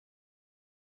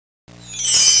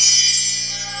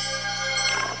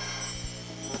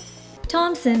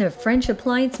Thomson, a French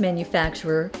appliance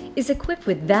manufacturer, is equipped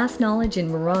with vast knowledge in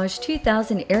Mirage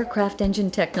 2000 aircraft engine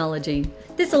technology.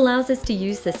 This allows us to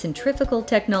use the centrifugal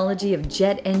technology of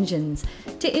jet engines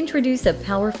to introduce a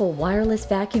powerful wireless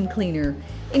vacuum cleaner,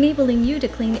 enabling you to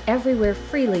clean everywhere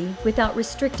freely without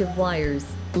restrictive wires.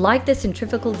 Like the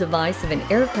centrifugal device of an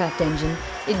aircraft engine,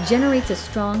 it generates a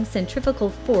strong centrifugal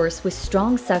force with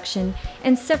strong suction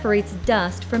and separates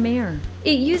dust from air.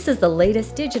 It uses the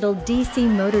latest digital DC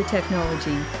motor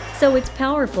technology, so it's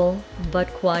powerful but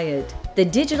quiet. The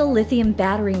digital lithium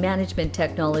battery management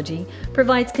technology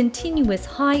provides continuous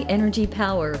high-energy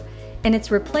power, and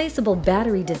its replaceable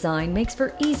battery design makes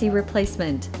for easy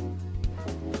replacement.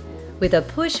 With a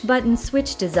push-button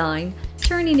switch design,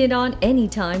 turning it on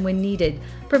anytime when needed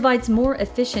provides more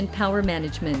efficient power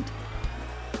management.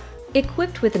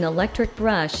 Equipped with an electric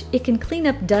brush, it can clean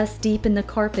up dust deep in the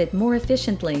carpet more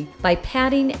efficiently by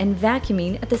patting and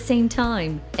vacuuming at the same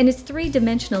time. And its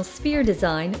three-dimensional sphere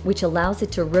design, which allows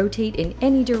it to rotate in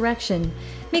any direction,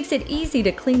 makes it easy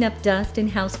to clean up dust in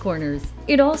house corners.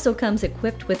 It also comes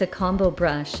equipped with a combo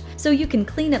brush, so you can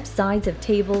clean up sides of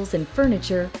tables and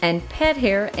furniture and pet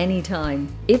hair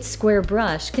anytime. Its square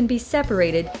brush can be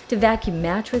separated to vacuum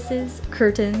mattresses,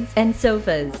 curtains, and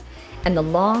sofas, and the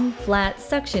long, flat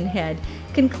suction head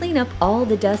can clean up all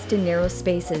the dust in narrow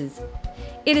spaces.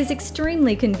 It is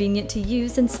extremely convenient to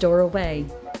use and store away.